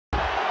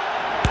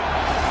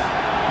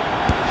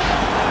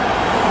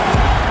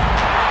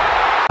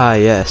Ah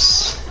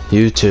yes,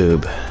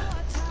 YouTube.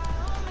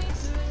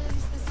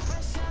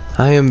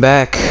 I am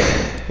back.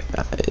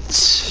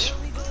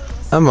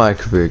 I'm my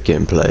career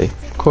gameplay.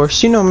 Of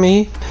course, you know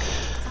me.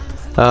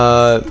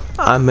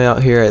 I'm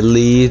out here at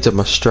Leeds. I'm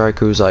a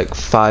striker who's like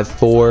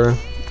 5'4".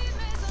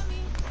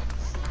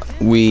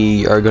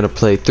 We are gonna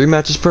play 3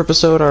 matches per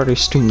episode. I already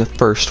streamed the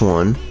first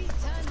one.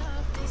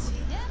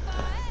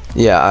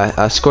 Yeah,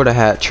 I scored a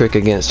hat trick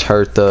against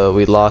Hertha.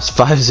 We lost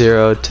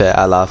 5-0 to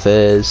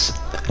Alavés,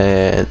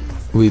 and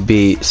we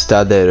beat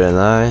Stade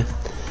Rennais.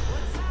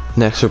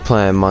 Next we're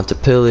playing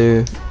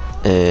Montpellier,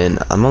 and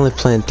I'm only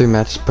playing 3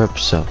 matches per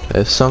episode.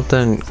 If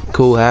something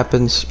cool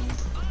happens,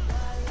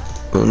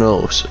 who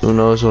knows? Who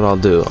knows what I'll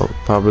do? I'll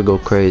probably go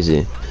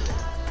crazy.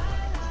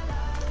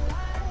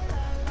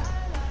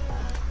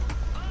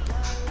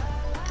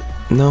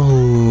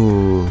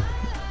 No.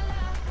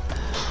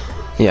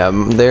 Yeah,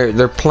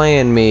 they're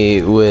playing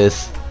me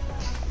with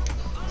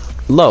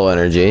low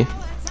energy.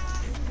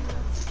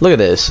 Look at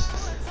this.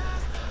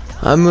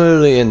 I'm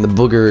literally in the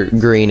booger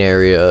green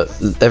area.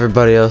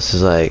 Everybody else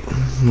is like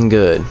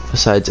good,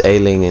 besides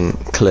Ailing and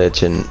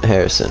Klitsch and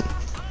Harrison.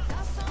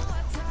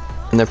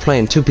 And they're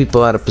playing 2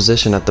 people out of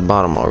position at the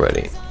bottom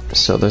already,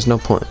 so there's no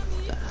point.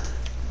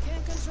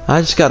 I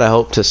just gotta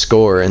hope to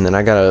score, and then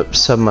I gotta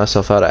sub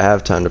myself out at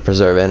halftime to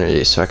preserve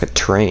energy so I could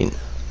train.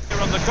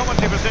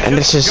 And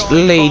this is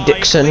Lee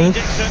Dixon.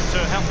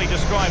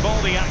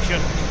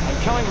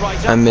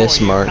 I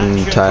miss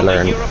Martin,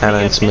 Tyler, and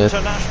Alan Smith.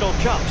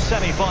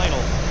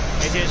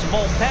 It is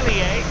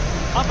Montpellier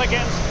up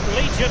against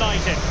Leeds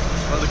United.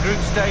 Well, the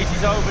group stage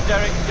is over,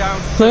 Derek.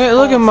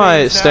 Look at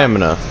my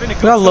stamina. Look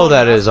how low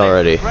that is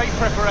already.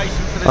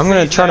 I'm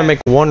gonna try to make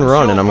one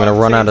run, and I'm gonna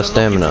run out of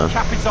stamina.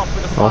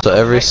 Also,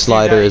 every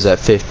slider is at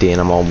 50, and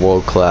I'm on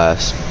world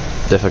class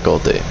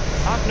difficulty.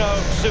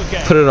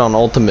 Put it on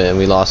ultimate, and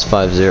we lost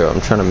 5-0. I'm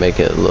trying to make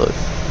it look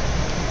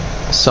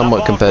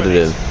somewhat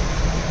competitive.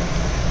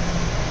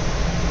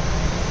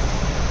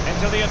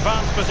 Into the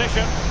advanced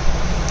position.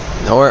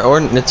 Or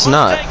it's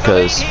not,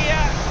 because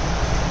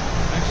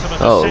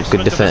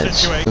good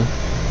defense.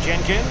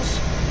 Jenkins.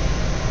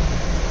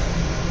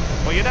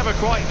 Well, you never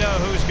quite know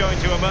who's going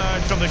to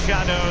emerge from the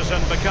shadows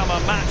and become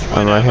a match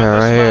winner. I'm right here,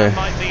 right here.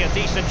 Might be a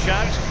decent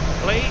shout.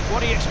 Lee,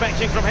 what are you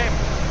expecting from him?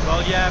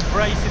 Well, yeah,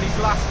 Brace in his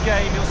last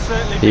game, he'll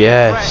certainly be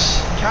a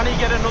threat. Can he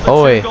get another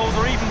 2 goals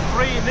or even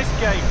 3 in this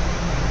game?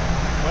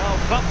 Well,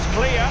 thump's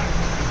clear.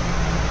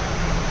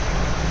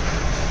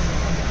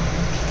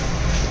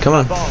 Come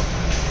on.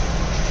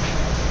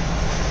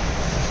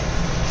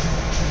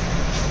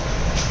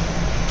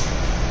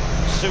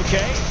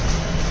 Suke.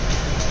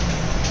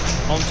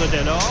 Onto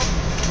Denov.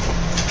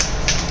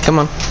 Come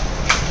on.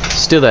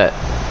 Steal that.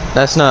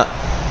 That's not...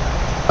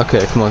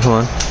 Okay, come on, come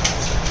on.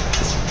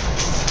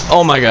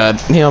 Oh my god.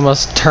 He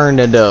almost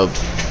turned into...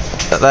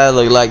 That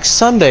looked like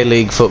Sunday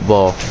League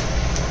football.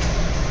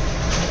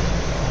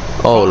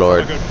 Oh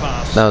lord.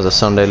 That was a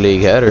Sunday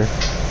League header.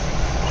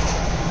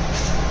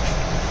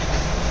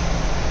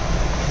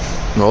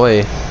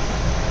 Boy.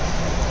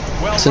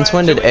 Since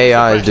when did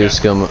AIs do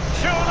skill?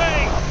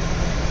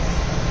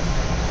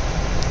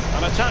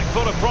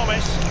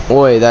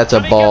 Boy, that's a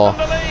ball.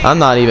 I'm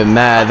not even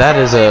mad. That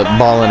is a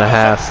ball and a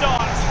half.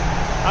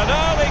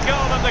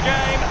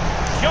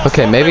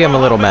 Okay, maybe I'm a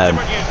little mad.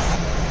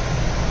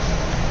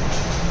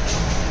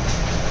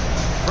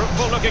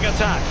 Fruitful looking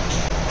attack.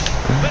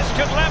 This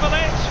could level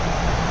it.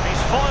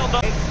 He's foiled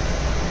up.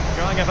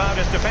 Going about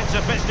his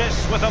defensive business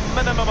with a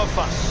minimum of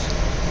fuss.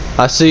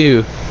 I see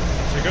you.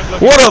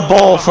 What a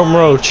ball from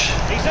Roach.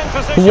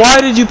 Why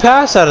did you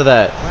pass out of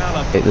that?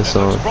 Hate this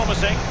song.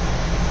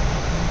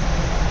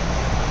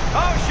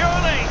 Oh,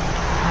 surely!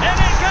 In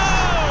it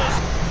goes!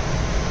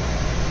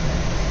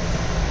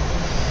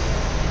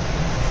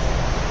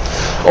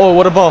 Oh,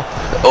 what a ball.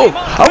 Oh,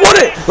 I won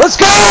it! Let's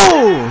go!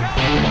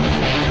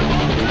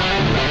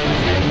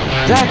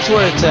 That's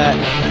where it's at.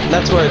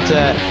 That's where it's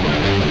at.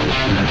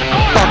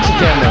 Fox the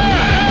camera.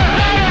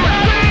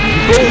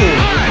 Boom!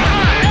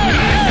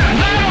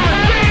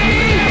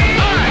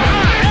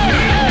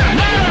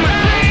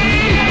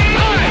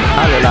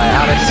 I look like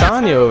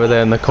Adesanya over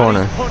there in the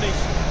corner.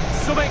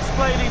 Some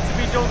explaining to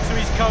be done to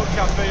his coach,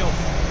 I feel.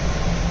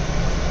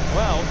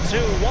 Well,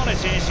 2-1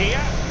 it is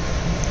here.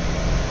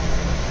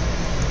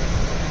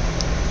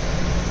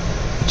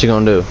 What you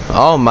gonna do?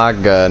 Oh my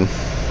god.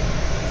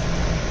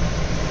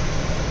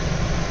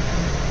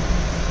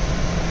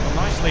 Well,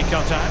 nicely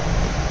cut out.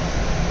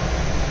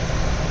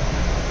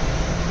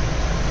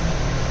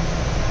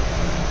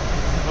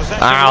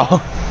 Ow!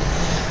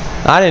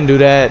 I didn't do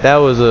that. That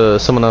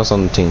was someone else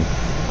on the team.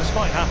 This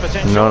might have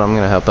potential. You know what? I'm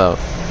gonna help out.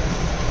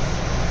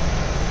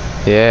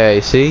 Yeah,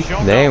 you see?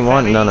 They ain't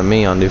want none of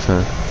me on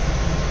defense.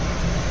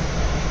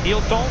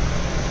 Hilton.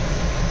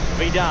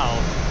 Vidal.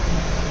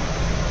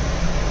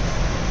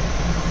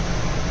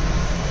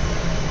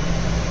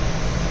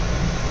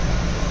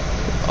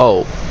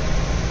 Oh.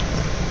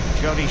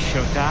 Jody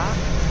Shota.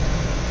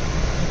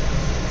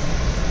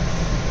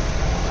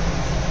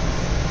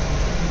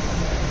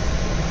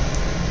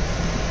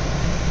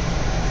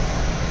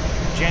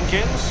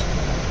 Jenkins.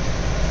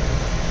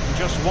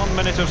 Just 1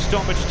 minute of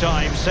stoppage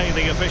time, say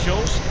the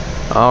officials.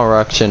 I'll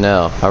rock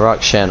Chanel. I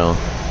rock Chanel.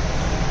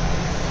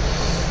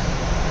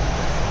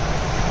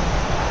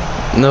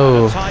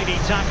 No. Tidy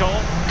tackle.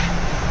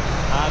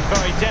 And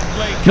very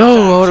deftly.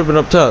 No, I would have been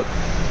up top.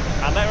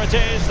 And there it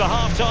is, the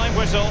half-time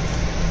whistle.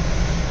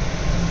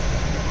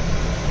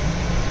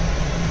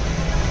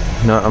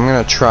 No, I'm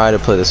gonna try to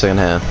play the second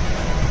half.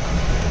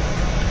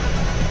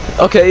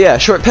 Okay, yeah,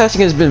 short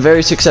passing has been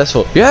very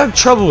successful. You have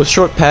trouble with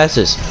short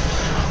passes.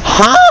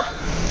 Huh?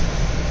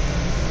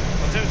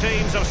 The two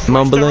teams have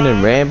Mumbling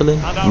and rambling,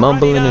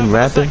 mumbling and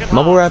rapping,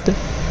 mumble rapping.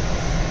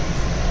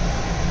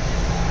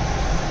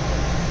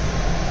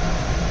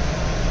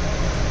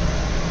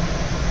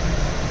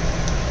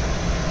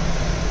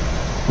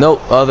 No,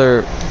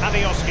 other.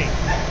 Adioski.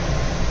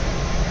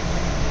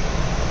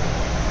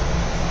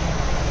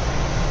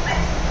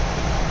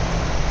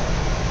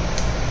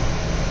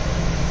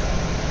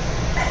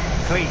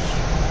 Cleach.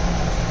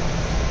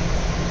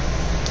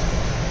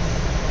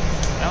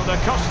 Elder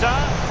Costa.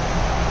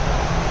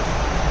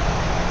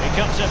 He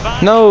cuts it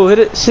back. No,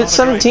 hit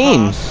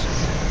 17.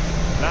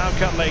 Now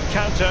can they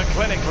counter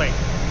clinically?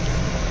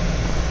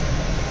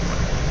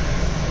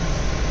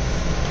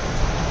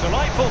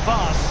 Delightful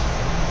pass.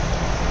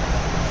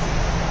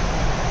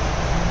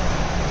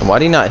 Why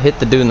do you not hit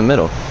the dude in the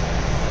middle?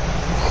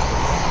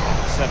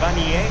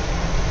 Savanier.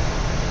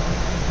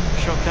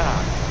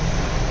 Chocard.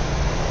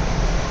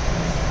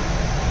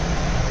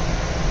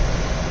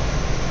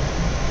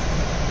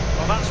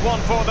 Well, that's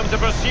one for them to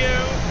pursue.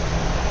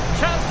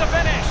 Chance to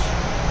finish.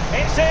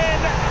 It's in.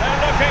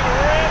 They're looking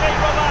really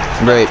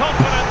relaxed and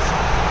confident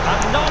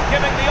and not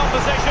giving the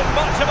opposition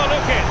much of a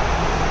look in.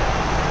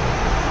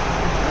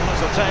 Well,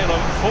 it's a tale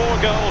of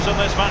 4 goals in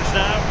this match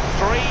now.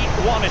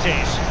 3-1 it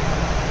is.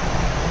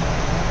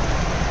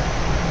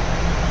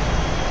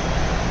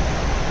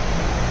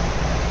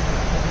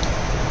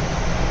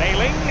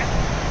 Nailing.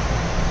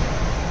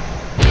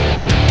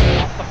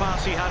 Not the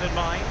pass he had in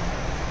mind.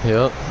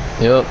 Yep.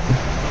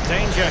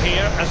 Danger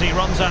here as he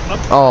runs at them.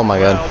 Oh my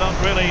God. Well, not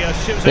really a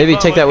maybe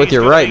take that with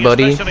your right,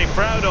 buddy.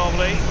 Proud of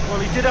Lee. Well,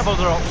 he did have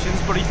other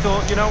options, but he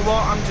thought, you know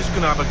what, I'm just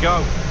going to have a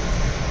go.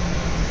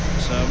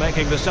 So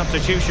making the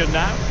substitution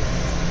now.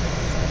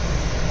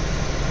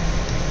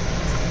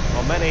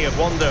 Well, many have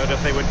wondered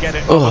if they would get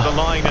it over the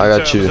line in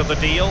terms of the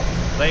deal.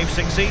 They've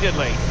succeeded,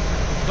 Lee.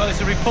 Well,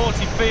 it's a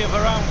reported fee of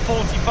around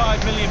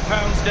 £45 million,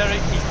 Derek.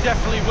 He's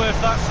definitely worth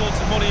that sort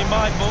of money in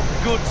my book.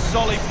 Good,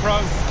 solid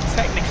pro.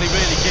 Technically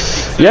really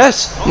gifted too.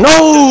 Yes!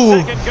 No!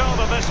 Second goal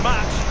of this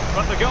match,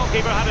 but the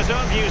goalkeeper had his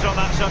own views on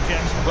that subject.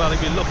 Well, he'd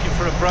be looking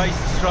for a brace,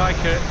 the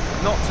striker,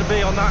 not to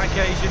be on that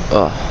occasion.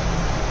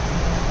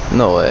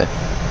 No way.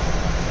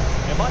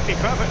 It might be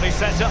perfectly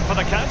set up for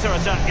the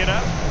counter-attack, you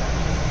know.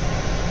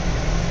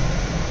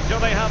 Do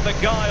they have the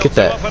guile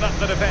to open up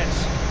the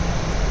defence?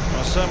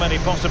 Well, so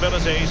many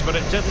possibilities, but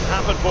it didn't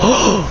happen for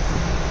them.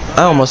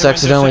 I almost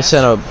accidentally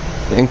sent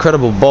an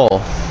incredible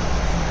ball.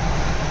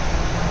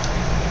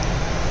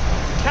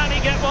 Can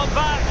he get one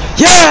back?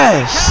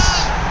 Yes!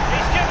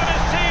 He's given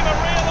his team a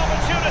real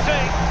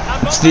opportunity,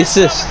 and it's the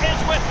assist.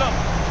 Is with them.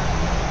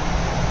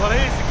 Well,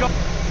 here's the goal.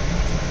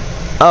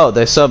 Oh,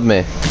 they subbed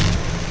me.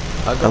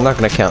 I'm not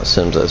gonna count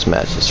Sims as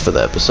matches for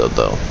the episode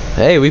though.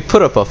 Hey, we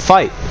put up a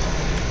fight.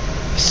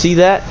 See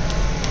that?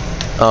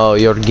 Oh,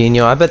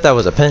 Jorginho. I bet that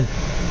was a pen.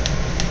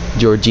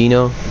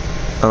 Jorginho.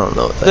 I don't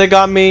know. They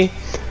got me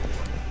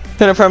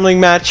in a Premier League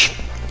match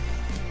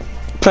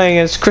playing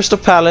against Crystal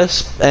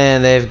Palace,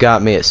 and they've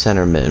got me at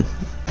center mid.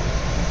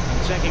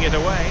 Taking it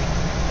away.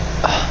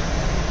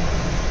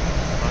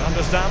 I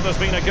understand there's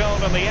been a goal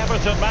in the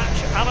Everton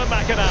match. Alan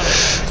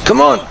McInally. Come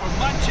on.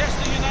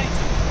 Manchester United.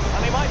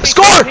 And he might be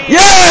score!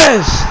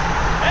 Yes!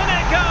 In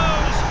it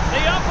goes.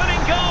 The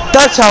opening goal.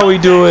 That's how we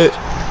do it.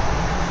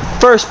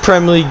 First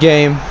Premier League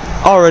game.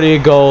 Already a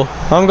goal.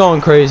 I'm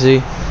going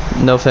crazy.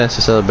 No fans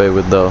to celebrate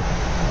with though.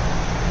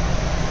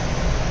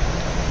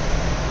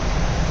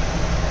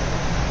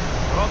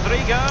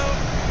 Rodrigo.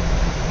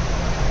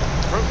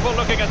 Fruitful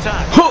looking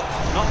attack.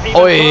 Not even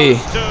Oi.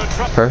 close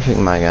to Perfect,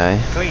 my guy.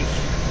 Cleach.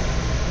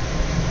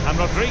 And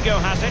Rodrigo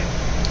has it.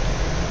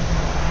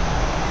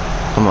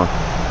 Come on.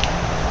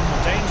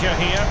 Danger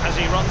here as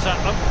he runs at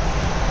them.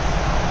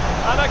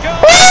 And a goal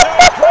to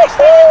increase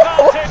the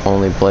advantage.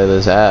 Only play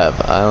this app.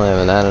 I don't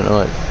even, I don't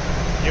know it.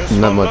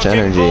 Not much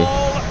energy.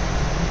 Ball.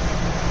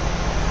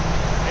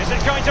 Is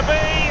it going to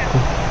be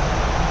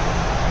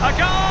a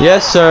goal?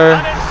 Yes, sir.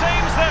 And it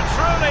seems they're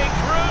truly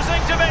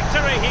cruising to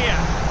victory here.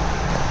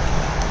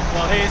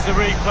 Well, here's the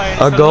replay.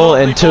 A goal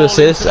and 2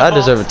 assists. I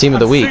deserve a team of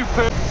the week.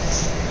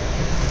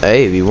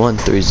 Hey, we won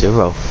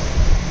 3-0.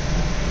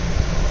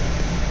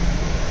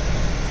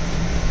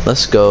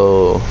 Let's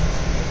go.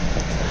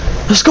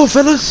 Let's go,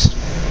 fellas.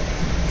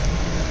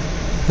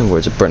 In the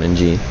words of Brennan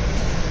G.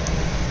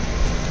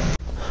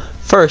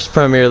 First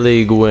Premier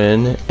League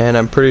win, and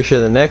I'm pretty sure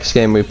the next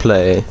game we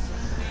play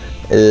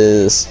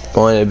is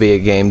going to be a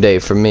game day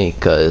for me,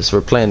 because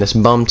we're playing this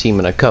bum team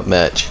in a cup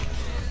match.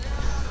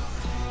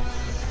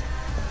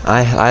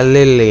 I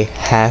literally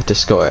have to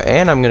score,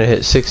 and I'm gonna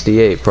hit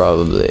 68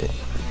 probably.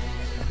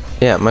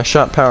 Yeah, my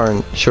shot power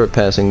and short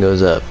passing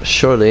goes up.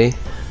 Surely.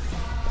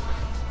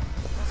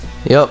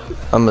 Yep,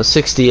 I'm a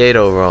 68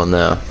 overall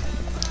now.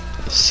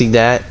 See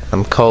that?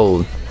 I'm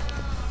cold.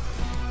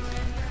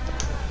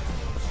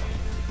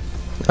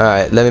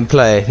 Alright, let me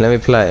play. Let me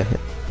play.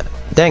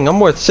 Dang, I'm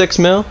worth 6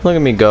 mil? Look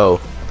at me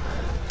go.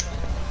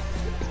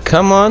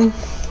 Come on.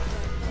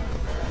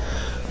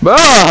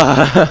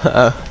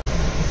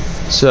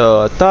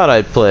 So, I thought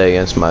I'd play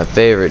against my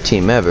favorite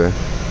team ever.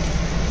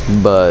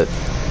 But,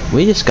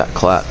 we just got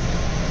clapped.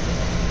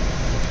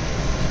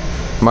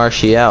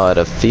 Martial had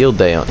a field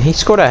day on. He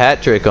scored a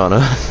hat trick on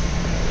us.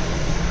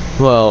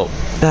 Well,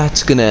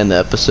 that's gonna end the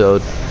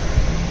episode.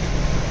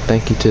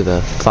 Thank you to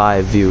the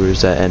 5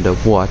 viewers that end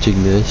up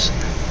watching this.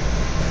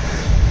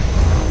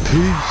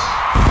 Peace.